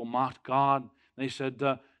years, people mocked God. They said,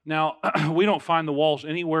 now, we don't find the walls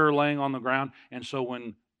anywhere laying on the ground. And so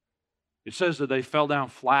when it says that they fell down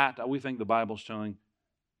flat, we think the Bible's telling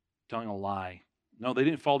a lie. No, they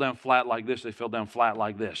didn't fall down flat like this. They fell down flat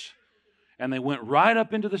like this. And they went right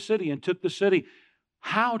up into the city and took the city.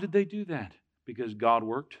 How did they do that? Because God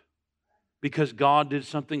worked. Because God did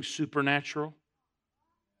something supernatural.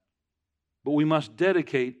 But we must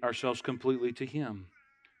dedicate ourselves completely to Him.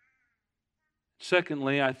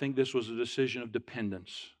 Secondly, I think this was a decision of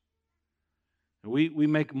dependence. We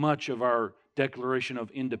make much of our declaration of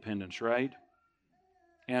independence, right?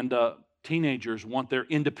 And teenagers want their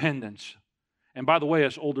independence. And by the way,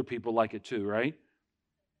 us older people like it too, right?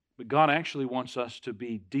 But God actually wants us to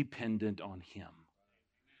be dependent on Him.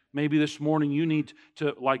 Maybe this morning you need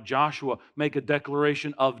to, like Joshua, make a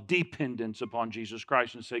declaration of dependence upon Jesus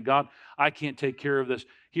Christ and say, God, I can't take care of this.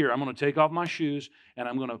 Here, I'm going to take off my shoes and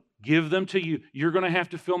I'm going to give them to you. You're going to have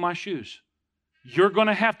to fill my shoes. You're going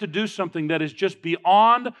to have to do something that is just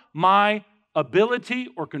beyond my ability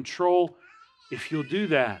or control. If you'll do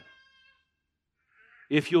that,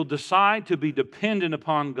 if you'll decide to be dependent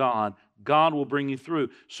upon God, God will bring you through.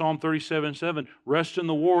 Psalm 37:7, rest in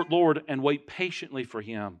the Lord and wait patiently for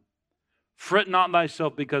Him. Fret not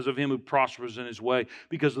thyself because of him who prospers in his way,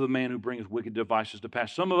 because of the man who bringeth wicked devices to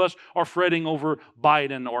pass. Some of us are fretting over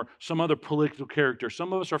Biden or some other political character.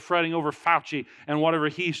 Some of us are fretting over Fauci and whatever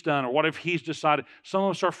he's done or whatever he's decided. Some of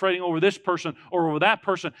us are fretting over this person or over that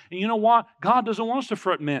person. And you know what? God doesn't want us to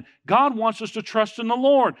fret men. God wants us to trust in the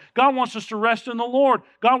Lord. God wants us to rest in the Lord.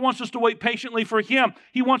 God wants us to wait patiently for Him.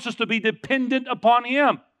 He wants us to be dependent upon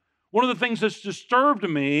Him. One of the things that's disturbed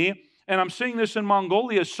me, and I'm seeing this in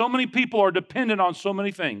Mongolia, so many people are dependent on so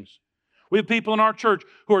many things. We have people in our church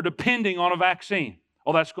who are depending on a vaccine.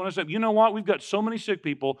 Oh, that's going to say, you know what? We've got so many sick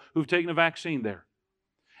people who've taken a vaccine there.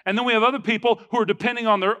 And then we have other people who are depending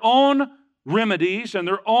on their own remedies and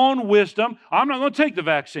their own wisdom. I'm not going to take the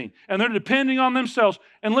vaccine. And they're depending on themselves.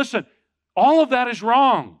 And listen, all of that is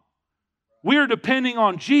wrong. We are depending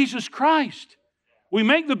on Jesus Christ. We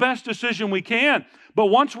make the best decision we can, but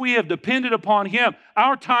once we have depended upon Him,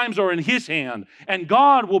 our times are in His hand, and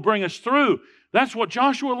God will bring us through. That's what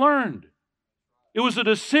Joshua learned. It was a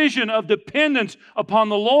decision of dependence upon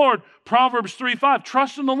the Lord. Proverbs 3:5,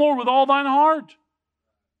 trust in the Lord with all thine heart.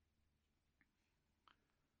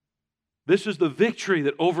 This is the victory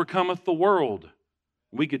that overcometh the world.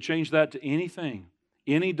 We could change that to anything,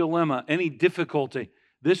 any dilemma, any difficulty.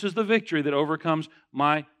 This is the victory that overcomes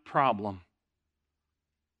my problem.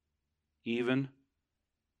 Even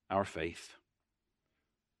our faith.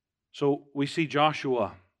 So we see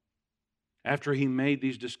Joshua, after he made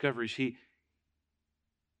these discoveries, he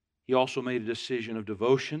also made a decision of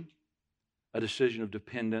devotion, a decision of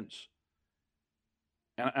dependence.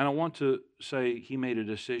 And I want to say he made a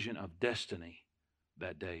decision of destiny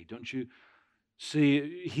that day. Don't you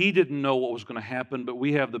see? He didn't know what was going to happen, but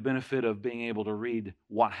we have the benefit of being able to read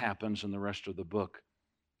what happens in the rest of the book.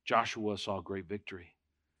 Joshua saw great victory.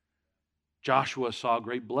 Joshua saw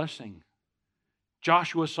great blessing.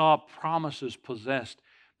 Joshua saw promises possessed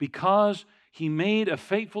because he made a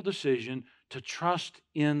faithful decision to trust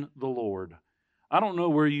in the Lord. I don't know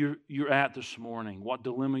where you're at this morning, what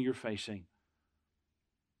dilemma you're facing.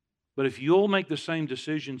 But if you'll make the same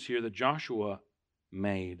decisions here that Joshua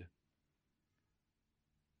made,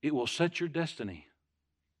 it will set your destiny.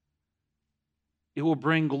 It will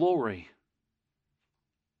bring glory.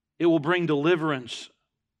 It will bring deliverance.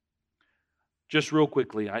 Just real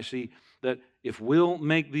quickly, I see that if we'll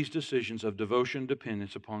make these decisions of devotion and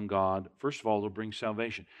dependence upon God, first of all, it'll bring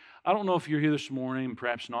salvation. I don't know if you're here this morning and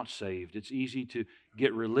perhaps not saved. It's easy to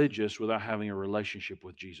get religious without having a relationship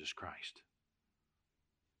with Jesus Christ.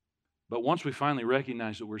 But once we finally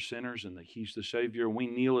recognize that we're sinners and that He's the Savior, and we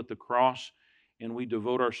kneel at the cross and we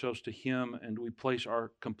devote ourselves to Him and we place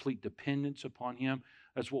our complete dependence upon Him,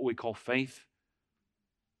 that's what we call faith.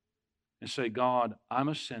 And say, God, I'm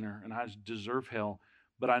a sinner and I deserve hell,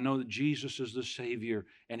 but I know that Jesus is the Savior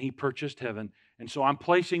and He purchased heaven. And so I'm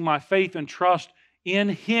placing my faith and trust in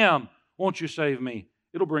Him. Won't you save me?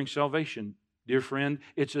 It'll bring salvation, dear friend.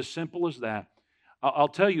 It's as simple as that. I'll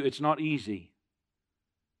tell you, it's not easy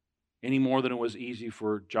any more than it was easy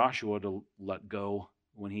for Joshua to let go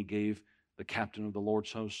when he gave the captain of the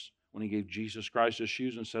Lord's hosts, when he gave Jesus Christ his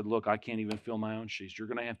shoes and said, look, I can't even fill my own shoes. You're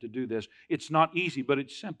going to have to do this. It's not easy, but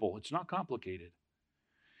it's simple. It's not complicated.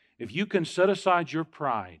 If you can set aside your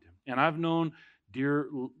pride, and I've known dear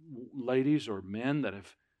ladies or men that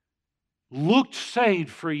have looked saved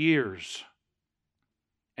for years,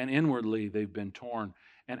 and inwardly they've been torn.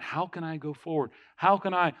 And how can I go forward? How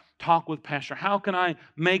can I talk with Pastor? How can I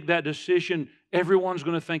make that decision? Everyone's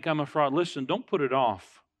going to think I'm a fraud. Listen, don't put it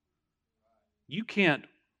off. You can't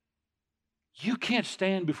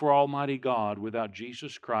stand before Almighty God without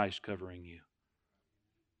Jesus Christ covering you.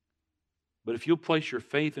 But if you'll place your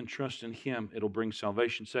faith and trust in Him, it'll bring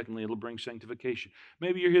salvation. Secondly, it'll bring sanctification.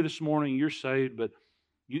 Maybe you're here this morning, you're saved, but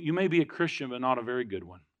you may be a Christian, but not a very good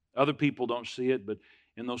one. Other people don't see it, but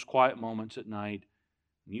in those quiet moments at night,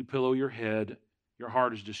 when you pillow your head, your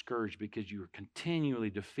heart is discouraged because you are continually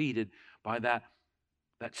defeated by that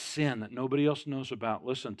sin that nobody else knows about.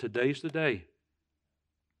 Listen, today's the day.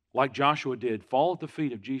 Like Joshua did, fall at the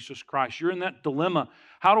feet of Jesus Christ. You're in that dilemma.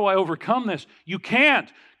 How do I overcome this? You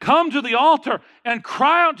can't. Come to the altar and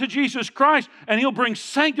cry out to Jesus Christ, and He'll bring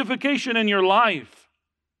sanctification in your life.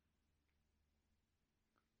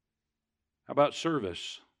 How about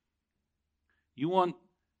service? You want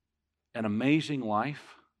an amazing life?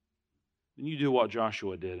 Then you do what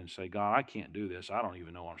Joshua did and say, God, I can't do this. I don't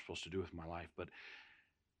even know what I'm supposed to do with my life, but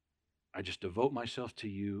I just devote myself to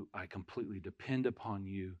You. I completely depend upon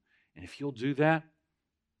You. And if you'll do that,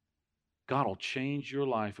 God will change your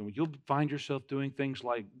life. And you'll find yourself doing things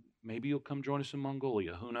like, maybe you'll come join us in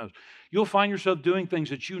Mongolia. Who knows? You'll find yourself doing things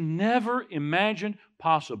that you never imagined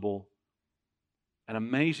possible. An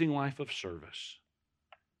amazing life of service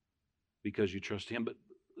because you trust Him. But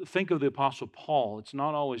think of the Apostle Paul. It's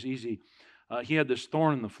not always easy. He had this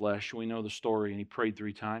thorn in the flesh. We know the story, and he prayed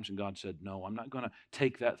 3 times, and God said, no, I'm not going to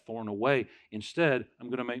take that thorn away. Instead, I'm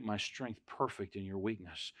going to make my strength perfect in your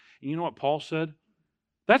weakness. And you know what Paul said?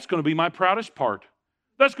 That's going to be my proudest part.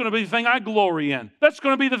 That's going to be the thing I glory in. That's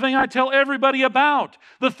going to be the thing I tell everybody about.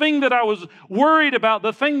 The thing that I was worried about,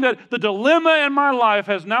 the thing that the dilemma in my life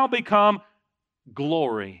has now become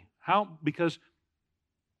glory. How? Because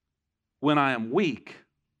when I am weak,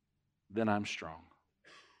 then I'm strong.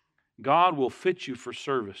 God will fit you for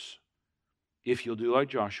service if you'll do like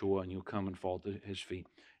Joshua and you'll come and fall to His feet.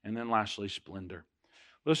 And then lastly, splendor.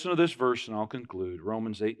 Listen to this verse and I'll conclude.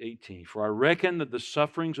 Romans 8:18. For I reckon that the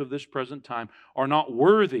sufferings of this present time are not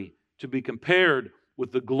worthy to be compared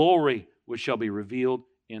with the glory which shall be revealed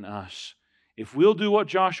in us. If we'll do what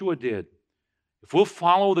Joshua did, if we'll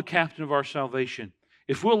follow the captain of our salvation,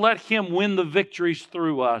 if we'll let Him win the victories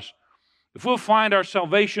through us, if we'll find our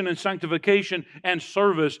salvation and sanctification and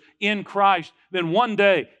service in Christ, then one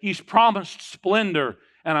day He's promised splendor,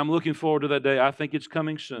 and I'm looking forward to that day. I think it's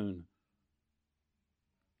coming soon.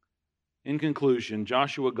 In conclusion,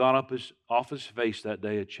 Joshua got up off his face that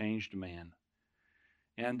day a changed man.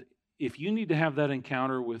 And if you need to have that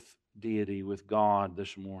encounter with deity, with God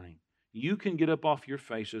this morning, you can get up off your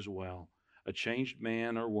face as well, a changed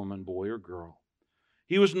man or woman, boy or girl.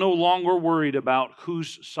 He was no longer worried about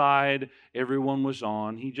whose side everyone was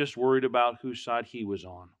on. He just worried about whose side he was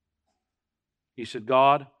on. He said,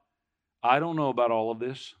 God, I don't know about all of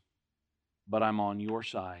this, but I'm on Your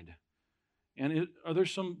side. And are there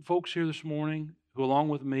some folks here this morning who, along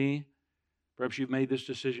with me, perhaps you've made this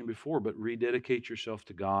decision before, but rededicate yourself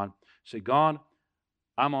to God. Say, God,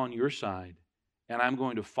 I'm on Your side, and I'm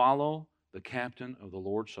going to follow the captain of the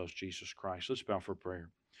Lord's host, Jesus Christ. Let's bow for prayer.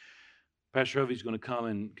 Pastor Hovey's going to come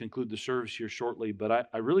and conclude the service here shortly, but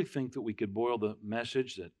I really think that we could boil the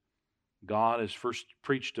message that God has first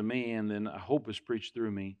preached to me and then I hope has preached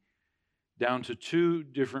through me down to 2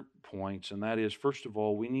 different points, and that is, first of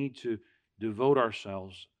all, we need to devote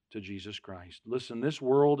ourselves to Jesus Christ. Listen, this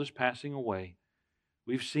world is passing away.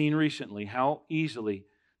 We've seen recently how easily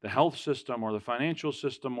the health system or the financial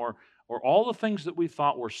system or all the things that we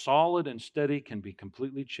thought were solid and steady can be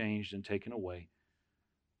completely changed and taken away.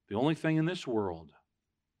 The only thing in this world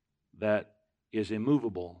that is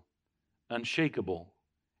immovable, unshakable,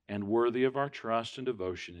 and worthy of our trust and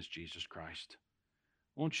devotion is Jesus Christ.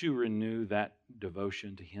 Won't you renew that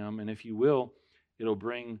devotion to Him? And if you will, it'll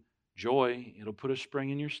bring joy. It'll put a spring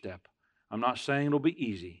in your step. I'm not saying it'll be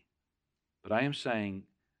easy, but I am saying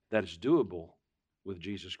that it's doable with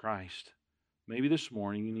Jesus Christ. Maybe this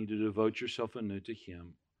morning you need to devote yourself anew to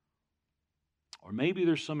Him. Or maybe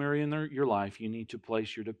there's some area in your life you need to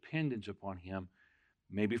place your dependence upon Him,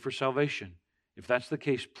 maybe for salvation. If that's the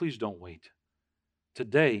case, please don't wait.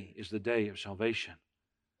 Today is the day of salvation.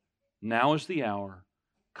 Now is the hour.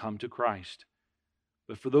 Come to Christ.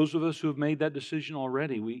 But for those of us who have made that decision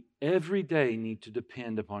already, we every day need to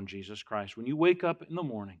depend upon Jesus Christ. When you wake up in the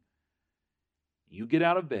morning, you get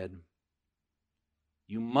out of bed,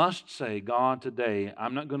 you must say, God, today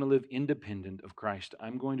I'm not going to live independent of Christ.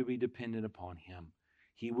 I'm going to be dependent upon Him.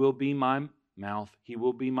 He will be my mouth. He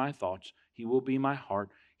will be my thoughts. He will be my heart.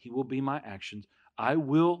 He will be my actions. I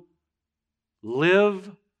will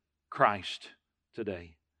live Christ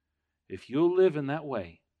today. If you'll live in that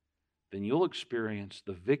way, then you'll experience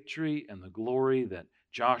the victory and the glory that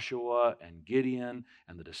Joshua and Gideon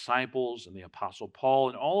and the disciples and the Apostle Paul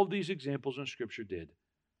and all of these examples in Scripture did.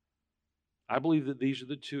 I believe that these are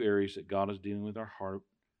the two areas that God is dealing with our heart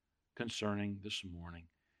concerning this morning.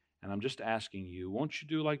 And I'm just asking you, won't you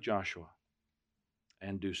do like Joshua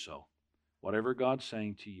and do so? Whatever God's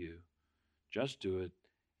saying to you, just do it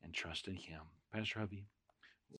and trust in Him. Pastor Hovey.